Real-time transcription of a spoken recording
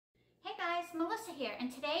Melissa here,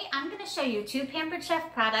 and today I'm going to show you two Pampered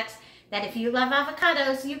Chef products that if you love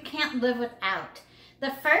avocados, you can't live without.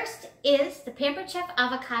 The first is the Pampered Chef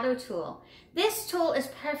Avocado Tool. This tool is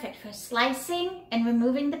perfect for slicing and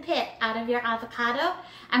removing the pit out of your avocado.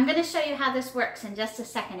 I'm going to show you how this works in just a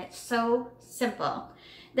second. It's so simple.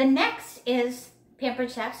 The next is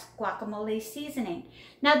Pampered Chef's Guacamole seasoning.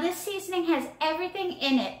 Now this seasoning has everything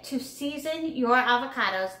in it to season your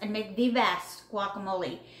avocados and make the best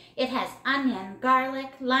guacamole. It has onion,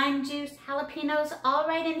 garlic, lime juice, jalapenos all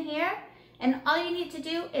right in here. And all you need to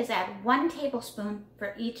do is add 1 tablespoon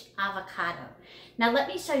for each avocado. Now let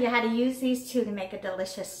me show you how to use these two to make a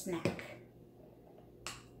delicious snack.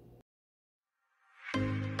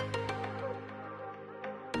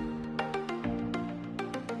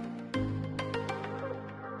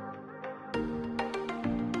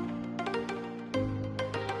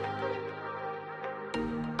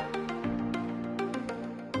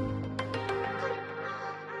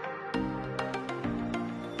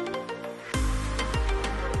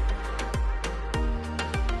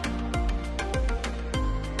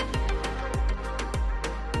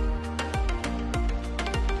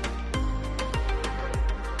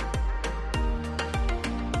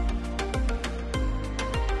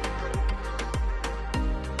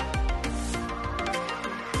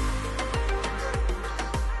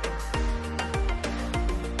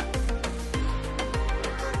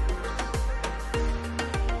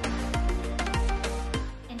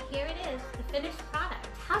 Finished product.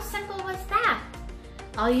 How simple was that?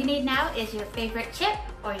 All you need now is your favorite chip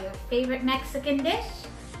or your favorite Mexican dish,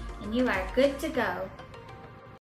 and you are good to go.